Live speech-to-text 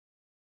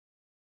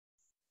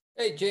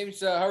Hey,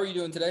 James, how are you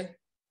doing today?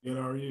 Good,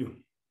 how are you?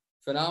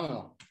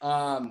 Phenomenal.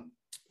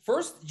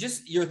 First,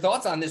 just your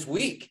thoughts on this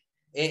week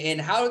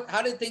and how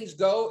did things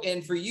go?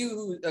 And for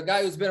you, a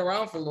guy who's been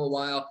around for a little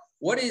while,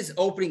 what is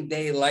opening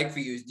day like for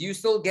you? Do you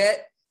still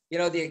get,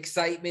 the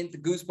excitement, the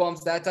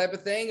goosebumps, that type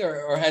of thing,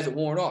 or has it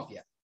worn off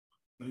yet?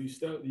 No, you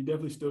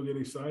definitely still get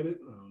excited.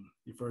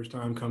 Your first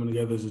time coming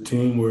together as a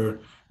team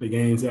where the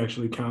games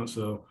actually count.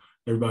 So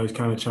everybody's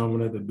kind of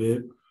chomping at the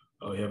bit.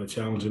 We have a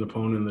challenging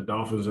opponent. The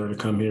Dolphins are to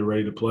come here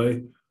ready to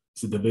play.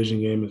 It's a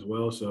division game as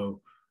well, so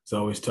it's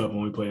always tough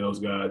when we play those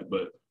guys.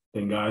 But I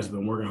think guys have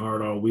been working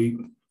hard all week.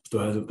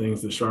 Still has some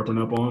things to sharpen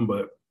up on,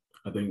 but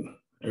I think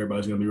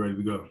everybody's going to be ready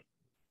to go.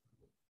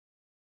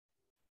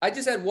 I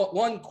just had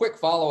one quick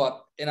follow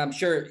up, and I'm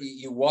sure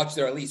you watched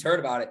or at least heard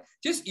about it.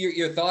 Just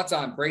your thoughts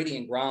on Brady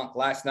and Gronk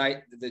last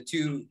night. The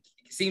two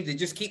seem to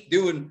just keep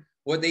doing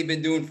what they've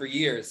been doing for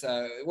years.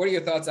 What are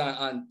your thoughts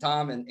on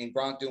Tom and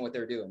Gronk doing what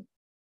they're doing?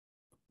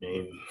 I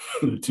mean,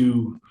 the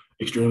two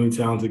extremely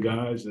talented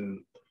guys, and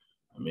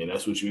I mean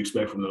that's what you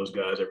expect from those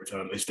guys every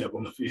time they step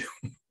on the field.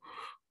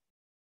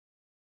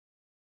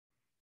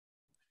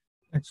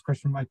 Next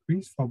question, Mike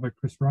Reese, followed by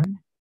Chris Ryan.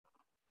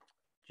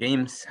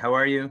 James, how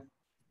are you?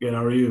 Good,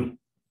 how are you?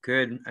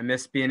 Good. I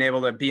miss being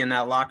able to be in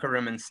that locker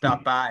room and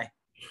stop by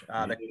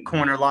the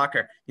corner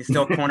locker. You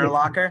still corner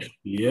locker?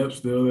 Yep,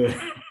 still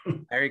there.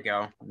 There you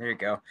go. There you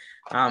go.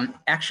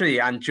 Actually,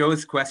 on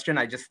Joe's question,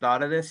 I just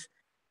thought of this.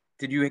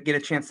 Did you get a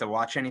chance to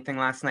watch anything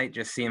last night?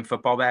 Just seeing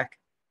football back?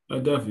 I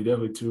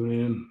definitely tune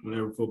in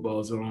whenever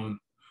football's on.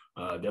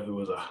 Definitely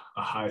was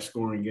a high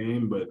scoring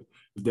game, but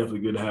it's definitely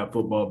good to have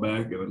football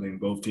back. And I think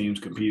both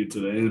teams competed to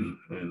the end,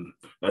 and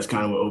that's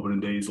kind of what opening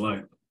day is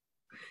like.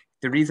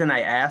 The reason I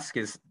ask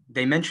is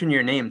they mentioned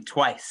your name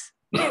twice.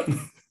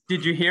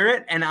 Did you hear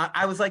it? And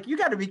I was like, you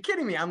got to be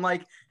kidding me. I'm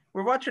like,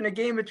 we're watching a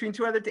game between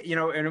two other,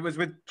 and it was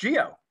with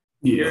Gio.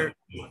 Yeah.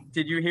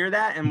 Did you hear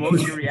that? And what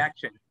was your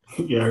reaction?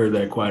 Yeah, I heard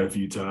that quite a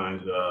few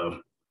times.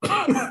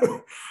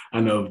 I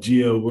know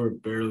Gio, we're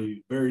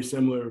very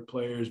similar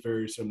players,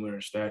 very similar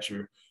in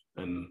stature,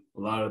 and a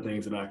lot of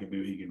things that I can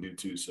do, he can do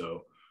too.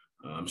 So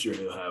I'm sure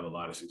he'll have a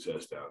lot of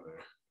success down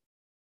there.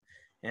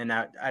 And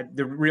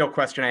the real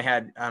question I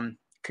had,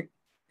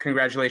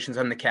 congratulations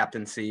on the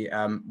captaincy.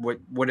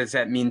 What does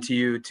that mean to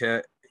you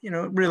to,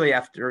 really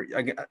after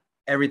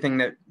everything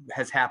that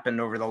has happened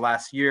over the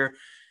last year,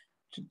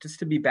 just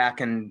to be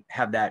back and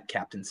have that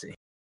captaincy?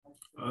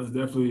 It's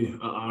definitely an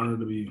honor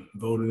to be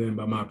voted in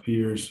by my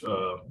peers.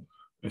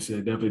 I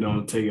said, definitely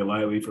don't take it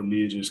lightly for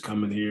me just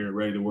coming here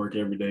ready to work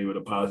every day with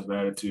a positive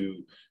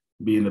attitude,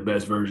 being the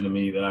best version of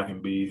me that I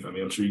can be. I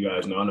mean, I'm sure you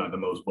guys know I'm not the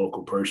most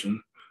vocal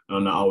person.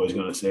 I'm not always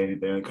going to say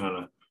anything. I kind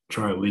of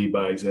try and lead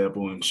by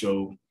example and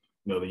show,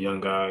 the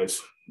young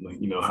guys,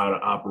 how to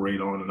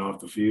operate on and off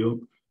the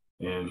field.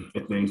 And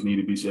if things need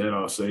to be said,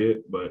 I'll say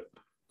it. But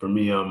for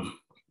me, I'm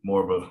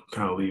more of a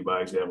kind of lead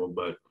by example,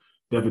 but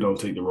definitely don't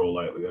take the role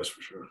lightly, that's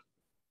for sure.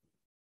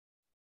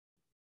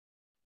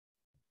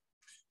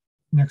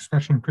 Next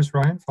question, Chris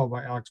Ryan, followed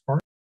by Alex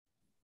Bart.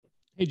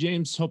 Hey,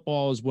 James, hope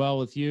all is well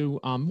with you.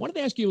 Wanted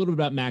to ask you a little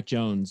bit about Mac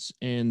Jones.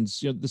 And,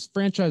 this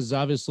franchise has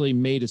obviously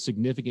made a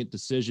significant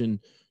decision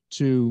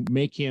to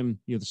make him,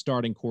 the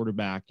starting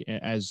quarterback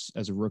as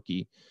a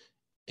rookie.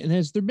 And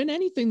has there been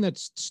anything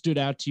that's stood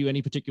out to you,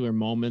 any particular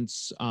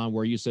moments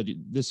where you said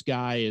this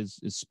guy is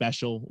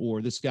special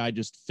or this guy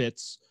just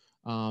fits?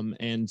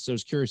 And so I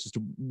was curious as to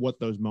what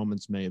those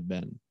moments may have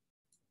been.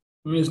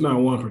 I mean, it's not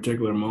one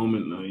particular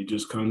moment. He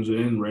just comes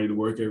in ready to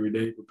work every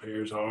day,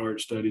 prepares hard,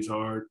 studies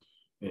hard,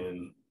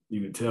 and you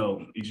can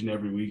tell each and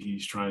every week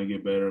he's trying to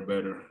get better and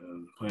better.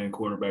 Playing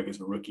quarterback as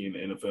a rookie in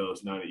the NFL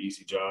is not an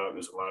easy job.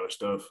 There's a lot of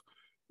stuff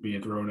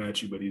being thrown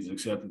at you, but he's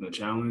accepting the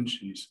challenge.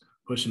 He's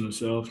pushing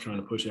himself, trying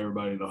to push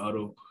everybody in the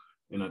huddle,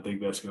 and I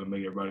think that's going to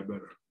make everybody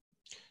better.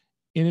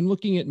 And in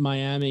looking at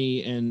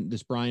Miami and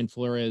this Brian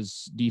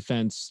Flores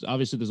defense,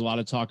 obviously there's a lot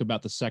of talk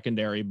about the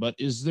secondary, but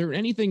is there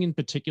anything in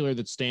particular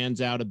that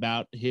stands out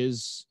about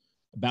his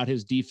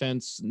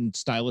defense and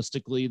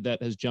stylistically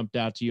that has jumped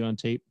out to you on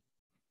tape?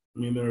 I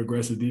mean, their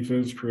aggressive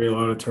defense create a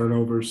lot of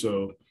turnovers.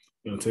 So,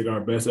 take our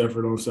best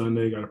effort on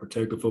Sunday, got to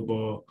protect the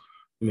football.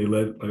 And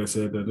like I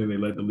said, I think they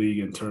led the league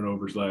in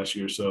turnovers last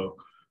year. So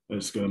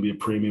it's going to be a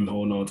premium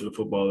holding on to the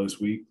football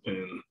this week.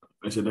 And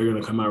I said, they're going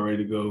to come out ready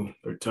to go.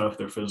 They're tough,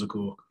 they're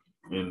physical,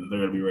 and they're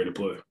going to be ready to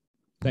play.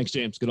 Thanks,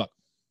 James. Good luck.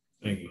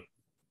 Thank you.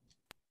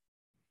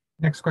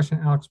 Next question,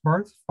 Alex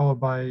Barth,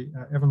 followed by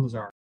Evan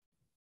Lazar.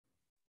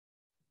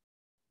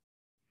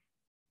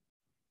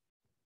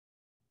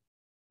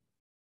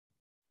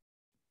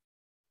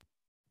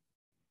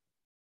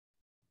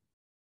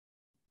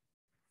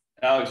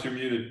 Alex, you're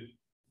muted.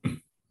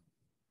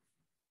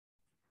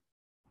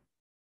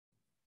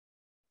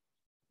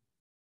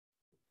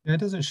 Yeah, it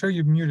doesn't show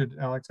you muted,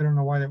 Alex. I don't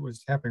know why that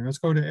was happening. Let's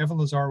go to Evan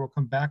Lazar. We'll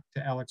come back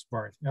to Alex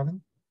Barth.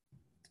 Evan?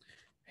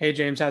 Hey,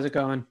 James. How's it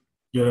going?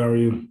 Good, how are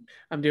you?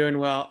 I'm doing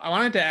well. I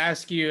wanted to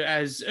ask you,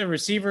 as a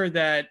receiver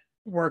that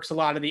works a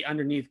lot of the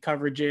underneath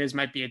coverages,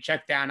 might be a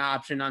check down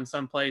option on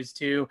some plays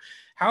too.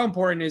 How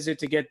important is it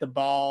to get the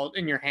ball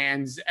in your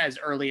hands as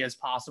early as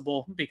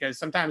possible? Because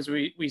sometimes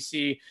we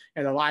see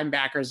the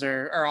linebackers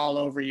are all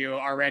over you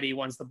already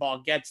once the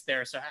ball gets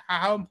there. So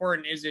how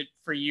important is it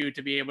for you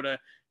to be able to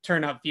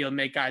turn upfield,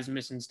 make guys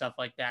miss and stuff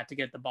like that to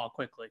get the ball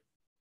quickly?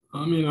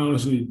 I mean,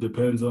 honestly, it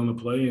depends on the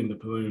play and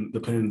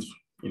depends,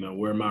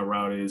 where my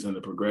route is and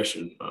the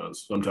progression.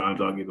 Sometimes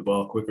I'll get the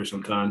ball quicker.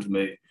 Sometimes it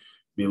may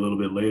be a little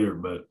bit later,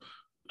 but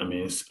I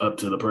mean, it's up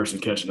to the person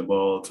catching the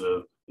ball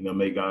to,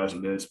 make guys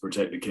miss,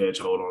 protect the catch,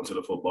 hold on to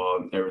the football,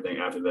 and everything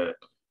after that.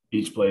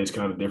 Each play is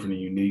kind of different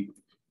and unique.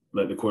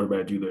 Let the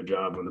quarterback do their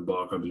job when the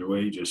ball comes your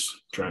way. Just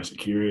try and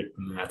secure it.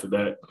 And after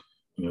that,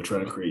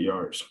 try to create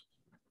yards.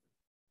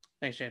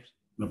 Thanks, James.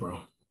 No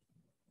problem.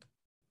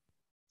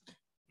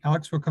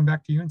 Alex, we'll come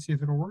back to you and see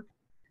if it'll work.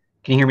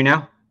 Can you hear me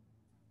now?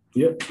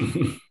 Yep.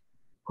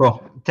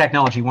 Cool.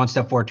 Technology, one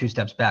step forward, two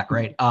steps back,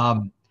 right?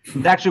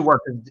 It actually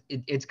worked.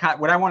 It's kind of,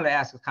 what I wanted to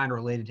ask is kind of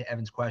related to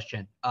Evan's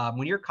question.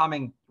 When you're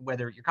coming,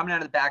 whether you're coming out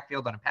of the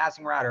backfield on a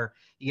passing route or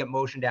you get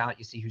motioned out,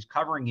 you see who's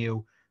covering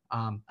you.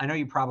 I know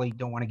you probably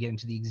don't want to get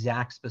into the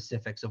exact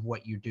specifics of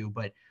what you do,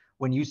 but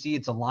when you see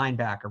it's a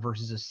linebacker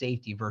versus a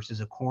safety versus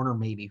a corner,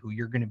 maybe who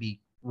you're going to be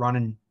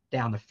running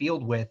down the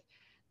field with,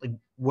 like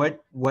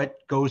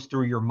what goes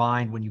through your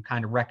mind when you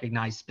kind of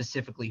recognize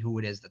specifically who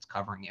it is that's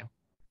covering you?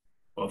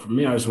 Well, for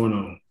me, I just want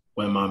to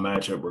win my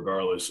matchup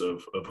regardless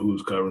of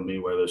who's covering me,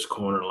 whether it's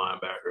corner,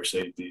 linebacker, or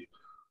safety.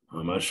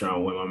 I just try to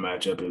win my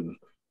matchup and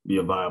be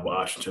a viable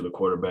option to the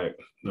quarterback,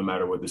 no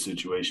matter what the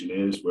situation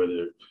is,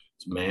 whether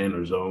it's man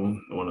or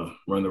zone. I want to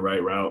run the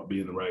right route,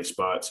 be in the right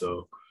spot.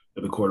 So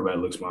if the quarterback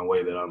looks my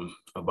way, that I'm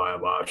a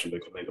viable option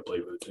that can make a play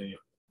for the team.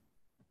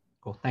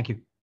 Cool. Thank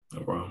you.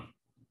 No problem.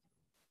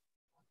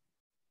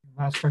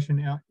 Last question,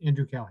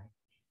 Andrew Callahan.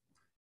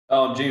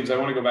 James, I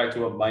want to go back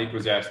to what Mike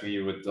was asking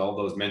you with all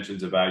those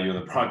mentions about you in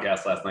the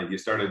broadcast last night. You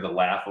started to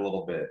laugh a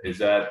little bit. Is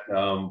that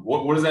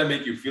what does that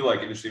make you feel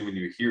like initially when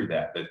you hear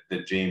that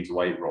James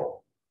White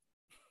role?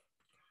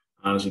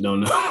 Honestly,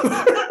 don't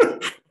know.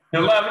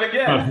 You're laughing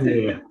again.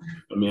 Yeah.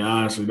 I mean,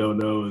 I honestly don't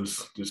know.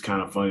 It's just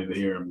kind of funny to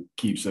hear him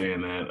keep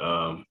saying that.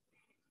 I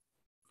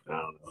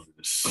don't know.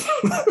 Just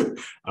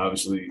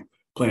obviously,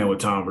 playing with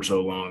Tom for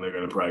so long, they're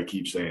going to probably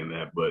keep saying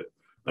that. But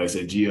like I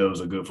said, Gio's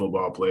a good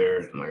football player.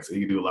 And like I said,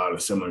 he can do a lot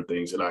of similar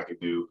things that I could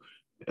do.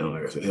 And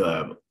like I said, he'll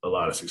have a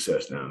lot of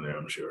success down there,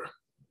 I'm sure.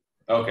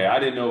 Okay, I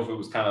didn't know if it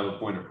was kind of a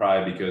point of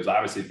pride because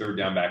obviously third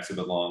down backs have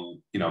been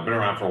been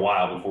around for a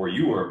while before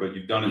you were, but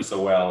you've done it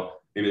so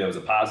well. Maybe that was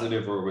a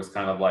positive, or it was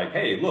kind of like,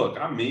 hey, look,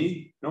 I'm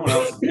me. No one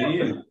else is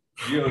me, and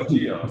Gio's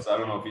Gio. So I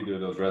don't know if either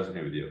of those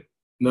resonate with you.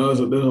 No,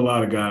 there's a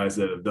lot of guys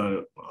that have done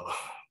it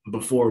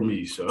before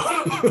me, so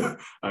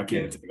I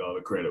can't take all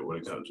the credit when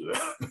it comes to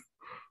that.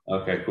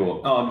 Okay,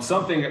 cool.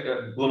 Something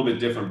a little bit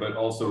different, but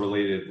also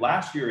related.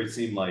 Last year, it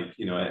seemed like,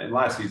 and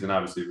last season,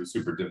 obviously, it was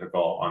super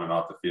difficult on and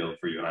off the field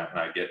for you, and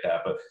I get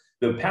that. But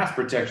the pass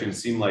protection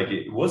seemed like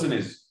it wasn't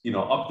as,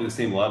 up to the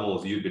same level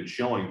as you'd been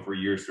showing for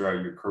years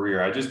throughout your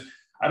career.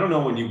 I don't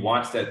know when you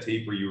watch that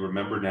tape or you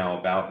remember now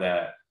about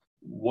that,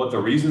 what the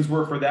reasons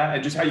were for that,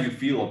 and just how you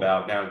feel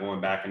about now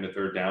going back into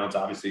third downs.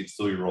 Obviously, it's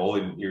still your role,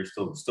 and you're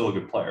still a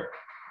good player.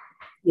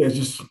 Yeah, it's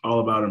just all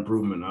about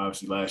improvement.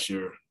 Obviously, last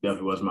year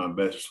definitely wasn't my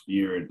best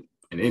year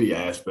in any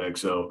aspect.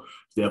 So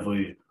it's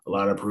definitely a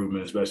lot of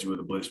improvement, especially with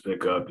the blitz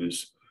pickup,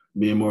 just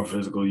being more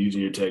physical,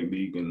 using your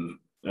technique. And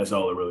that's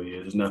all it really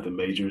is. It's nothing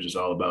major. It's just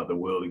all about the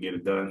will to get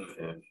it done.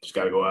 And just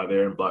got to go out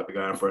there and block the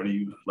guy in front of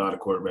you, allow the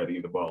quarterback to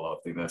get the ball off.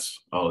 I think that's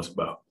all it's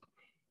about.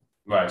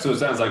 Right. So it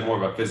sounds like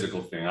more of a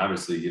physical thing.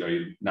 Obviously,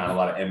 you're not a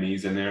lot of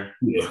MEs in there.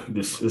 Yeah,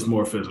 it's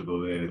more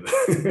physical than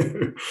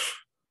anything.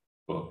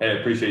 Well, hey, I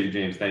appreciate you,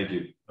 James. Thank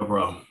you. No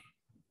problem.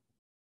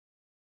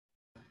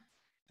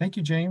 Thank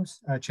you,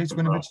 James. Chase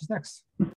Winovich is next.